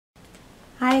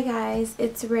Hi guys,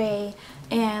 it's Ray,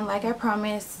 and like I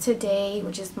promised, today,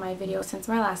 which is my video since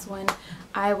my last one,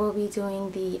 I will be doing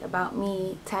the About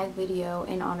Me tag video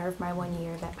in honor of my 1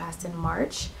 year that passed in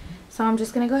March. So I'm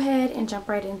just going to go ahead and jump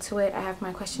right into it. I have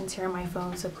my questions here on my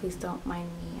phone, so please don't mind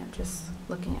me. I'm just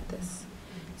looking at this.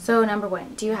 So number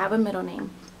one, do you have a middle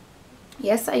name?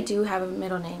 Yes, I do have a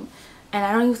middle name, and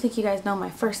I don't even think you guys know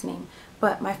my first name,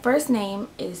 but my first name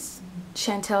is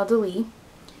ShantelD'Le.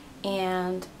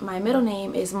 And my middle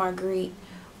name is Marguerite,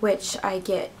 which I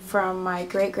get from my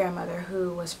great-grandmother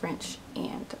who was French,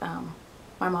 and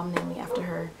my mom named me after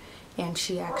her, and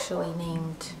she actually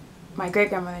named, my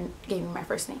great-grandmother gave me my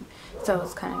first name, so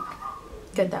it's kind of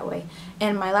good that way.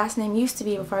 And my last name used to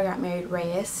be, before I got married,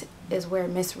 Reyes, is where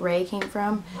Miss Ray came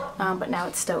from, but now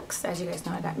it's Stokes. As you guys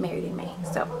know, I got married in May,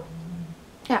 so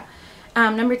yeah.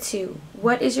 Number two,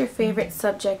 what is your favorite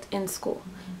subject in school?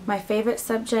 My favorite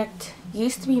subject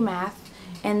used to be math,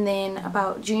 and then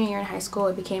about junior year in high school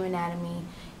it became anatomy,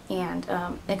 and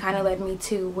it kind of led me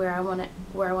to where I want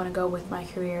to go with my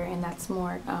career, and that's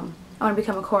more I want to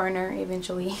become a coroner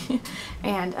eventually.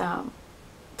 And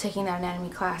taking that anatomy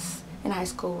class in high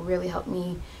school really helped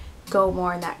me go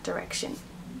more in that direction.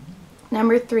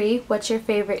 Number three, what's your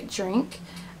favorite drink?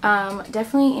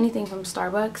 Definitely anything from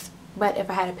Starbucks, but if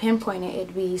I had to pinpoint it,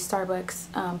 it'd be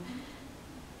Starbucks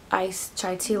iced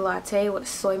chai tea latte with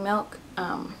soy milk.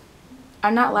 I'm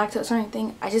not lactose or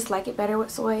anything, I just like it better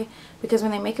with soy, because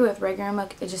when they make it with regular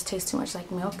milk it just tastes too much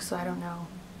like milk, so I don't know,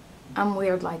 I'm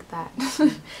weird like that.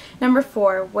 Number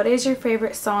four, what is your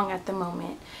favorite song at the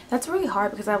moment? That's really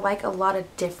hard because I like a lot of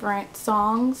different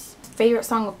songs. Favorite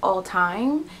song of all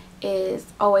time is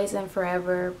Always and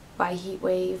Forever by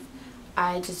Heatwave.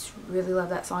 I just really love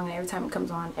that song, and every time it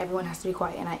comes on everyone has to be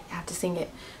quiet and I have to sing it.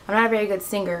 I'm not a very good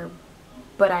singer,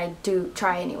 but I do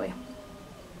try anyway.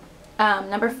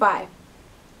 Number five,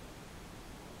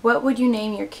 what would you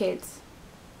name your kids?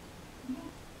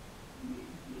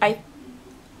 I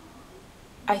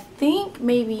think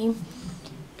maybe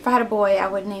if I had a boy I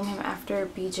would name him after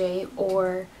BJ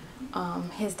or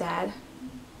his dad.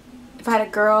 If I had a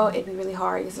girl it'd be really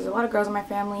hard because there's a lot of girls in my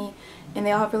family and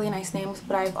they all have really nice names,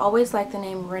 but I've always liked the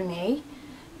name Renee,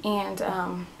 and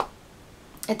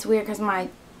it's weird because my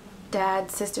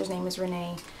dad's sister's name is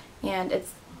Renee, and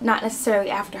it's not necessarily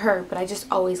after her, but I just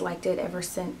always liked it ever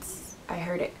since I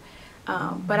heard it.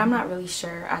 But I'm not really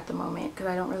sure at the moment because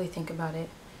I don't really think about it.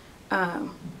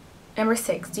 Number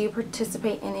six, do you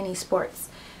participate in any sports?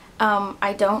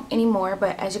 I don't anymore,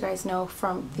 but as you guys know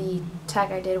from the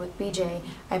tag I did with BJ,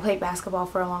 I played basketball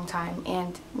for a long time,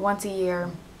 and once a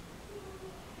year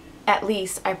at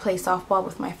least I play softball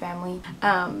with my family.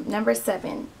 Number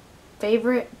seven,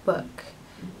 favorite book.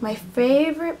 My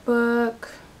favorite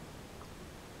book,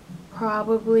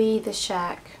 probably The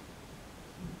Shack.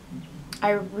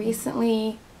 Probably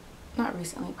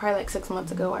like 6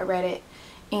 months ago I read it,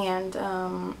 and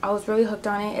I was really hooked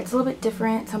on it. It's a little bit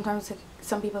different. Sometimes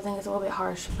some people think it's a little bit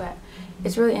harsh, but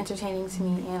it's really entertaining to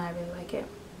me and I really like it.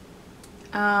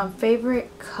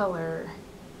 Favorite color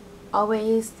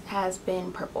always has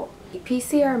been purple.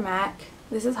 PC or Mac?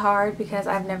 This is hard because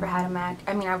I've never had a Mac.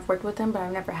 I mean, I've worked with them, but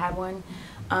I've never had one.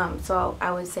 So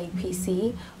I would say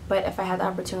PC, but if I had the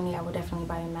opportunity I would definitely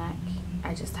buy a Mac.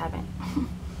 I just haven't.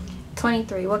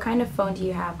 23, what kind of phone do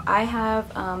you have? I have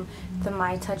the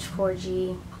MyTouch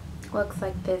 4G. Looks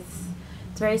like this.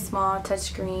 It's very small,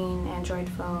 touchscreen Android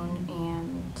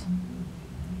phone,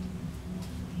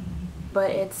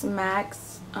 but it's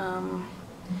Max.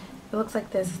 It looks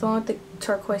like this. It's the one with the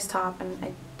turquoise top, and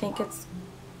I think it's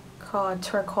called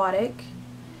Turquatic.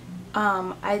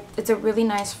 It's a really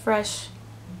nice fresh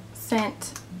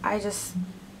scent. I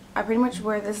pretty much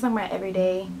wear this like my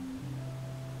everyday.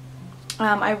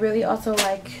 I really also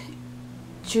like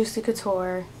Juicy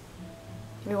Couture.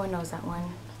 Everyone knows that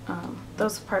one.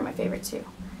 Those are part of my favorite too.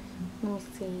 Let me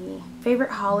see.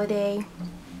 Favorite holiday,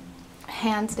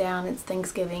 hands down, it's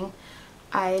Thanksgiving.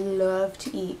 I love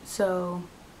to eat, so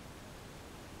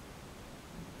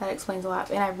that explains a lot.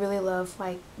 And I really love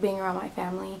like being around my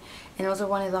family, and those are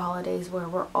one of the holidays where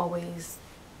we're always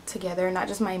together, not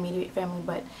just my immediate family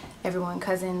but everyone,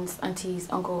 cousins, aunties,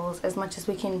 uncles, as much as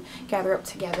we can gather up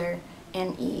together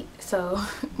and eat. So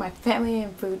my family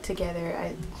and food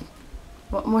together,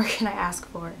 what more can I ask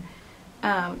for?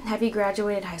 Have you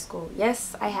graduated high school?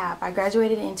 Yes, I have. I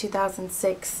graduated in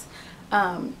 2006,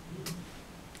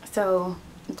 so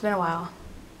it's been a while.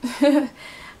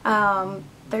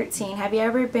 13, have you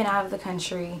ever been out of the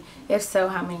country? If so,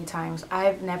 how many times?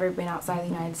 I've never been outside the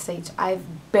United States. I've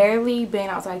barely been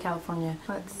outside California.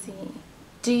 Let's see.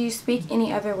 Do you speak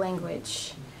any other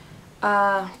language?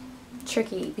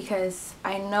 tricky because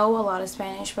I know a lot of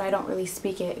Spanish, but I don't really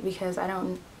speak it because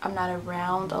I'm not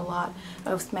around a lot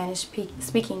of Spanish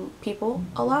speaking people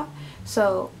a lot.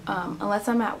 So unless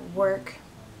I'm at work,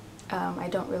 I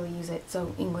don't really use it.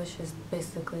 So English is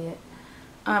basically it.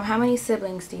 How many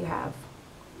siblings do you have?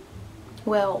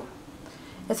 Well,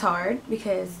 it's hard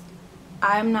because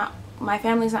my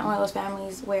family's not one of those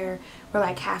families where we're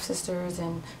like half sisters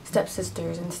and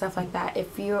stepsisters and stuff like that.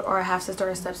 If you are a half sister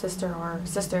or a stepsister or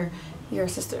sister, you're a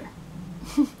sister.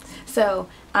 So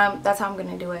that's how I'm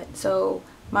gonna do it. So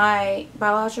my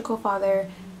biological father,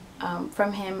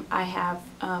 from him I have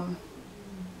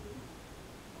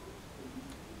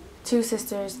 2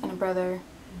 sisters and a brother.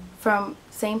 From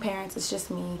same parents, it's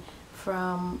just me.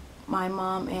 From my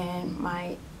mom and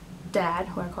my dad,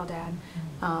 who I call dad,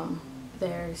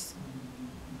 there's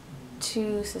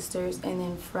 2 sisters, and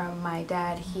then from my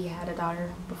dad, he had a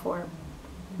daughter before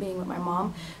being with my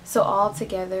mom. So all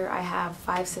together I have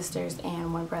 5 sisters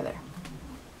and 1 brother.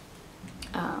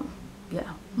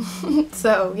 Yeah.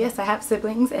 So yes, I have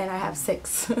siblings and I have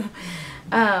 6.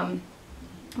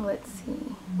 Let's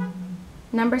see.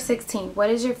 Number 16. What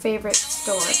is your favorite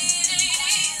store?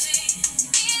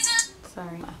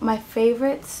 Sorry. My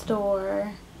favorite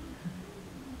store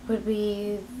would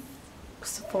be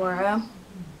Sephora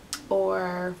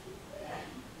or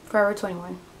Forever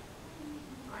 21.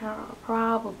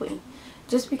 Probably.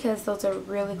 Just because those are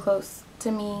really close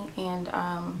to me, and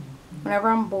whenever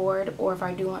I'm bored or if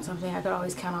I do want something, I could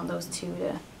always count on those 2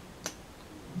 to,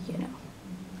 you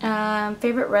know.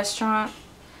 Favorite restaurant?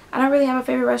 I don't really have a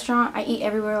favorite restaurant. I eat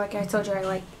everywhere. Like I told you,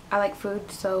 I like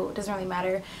food, so it doesn't really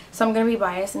matter. So I'm gonna be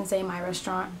biased and say my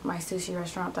restaurant, my sushi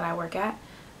restaurant that I work at,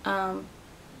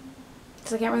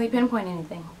 because I can't really pinpoint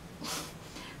anything.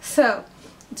 So,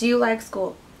 do you like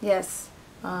school? Yes.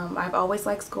 I've always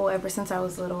liked school ever since I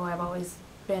was little. I've always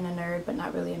been a nerd, but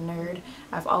not really a nerd.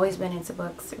 I've always been into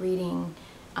books, reading,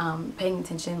 paying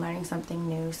attention, learning something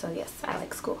new. So yes, I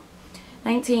like school.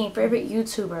 19. Favorite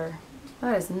YouTuber?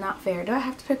 That is not fair. Do I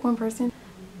have to pick one person?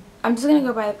 I'm just gonna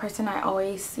go by the person I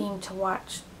always seem to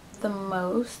watch the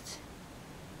most,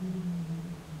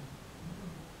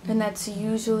 and that's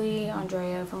usually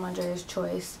Andrea from Andrea's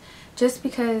Choice, just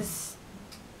because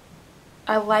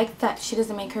I like that she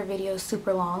doesn't make her videos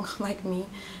super long like me,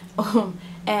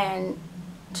 and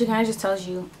she kind of just tells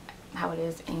you how it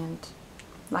is, and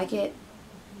like it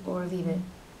or leave it.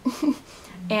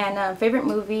 And favorite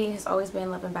movie has always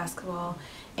been Love and Basketball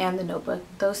and The Notebook.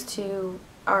 Those 2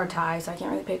 are ties, so I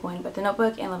can't really pick one, but The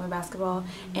Notebook and Love and Basketball.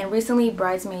 And recently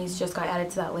Bridesmaids just got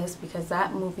added to that list because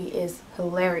that movie is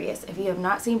hilarious. If you have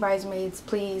not seen Bridesmaids,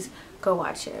 please go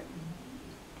watch it.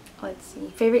 Let's see.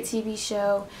 Favorite TV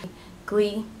show?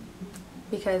 Glee,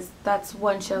 because that's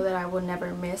one show that I will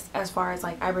never miss. As far as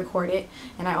like, I record it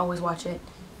and I always watch it.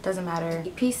 Doesn't matter.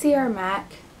 PC or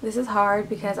Mac? This is hard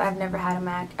because I've never had a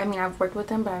Mac. I mean, I've worked with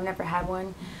them, but I've never had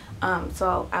one.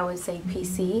 So I would say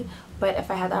PC, but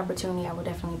if I had the opportunity, I would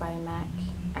definitely buy a Mac.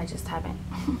 I just haven't.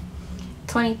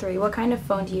 23. What kind of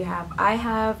phone do you have? I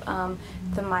have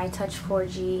the My Touch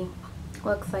 4G.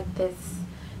 Looks like this.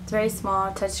 It's very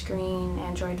small, touchscreen,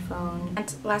 Android phone.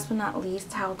 And last but not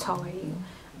least, how tall are you?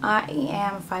 I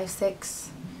am 5'6",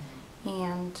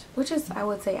 and which is, I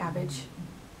would say, average.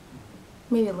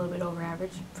 Maybe a little bit over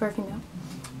average for a female.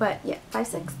 But yeah,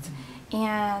 5'6".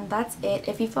 And that's it.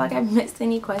 If you feel like I've missed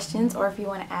any questions or if you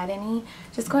want to add any,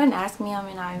 just go ahead and ask me them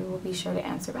and I will be sure to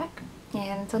answer back.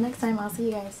 And until next time, I'll see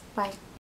you guys. Bye.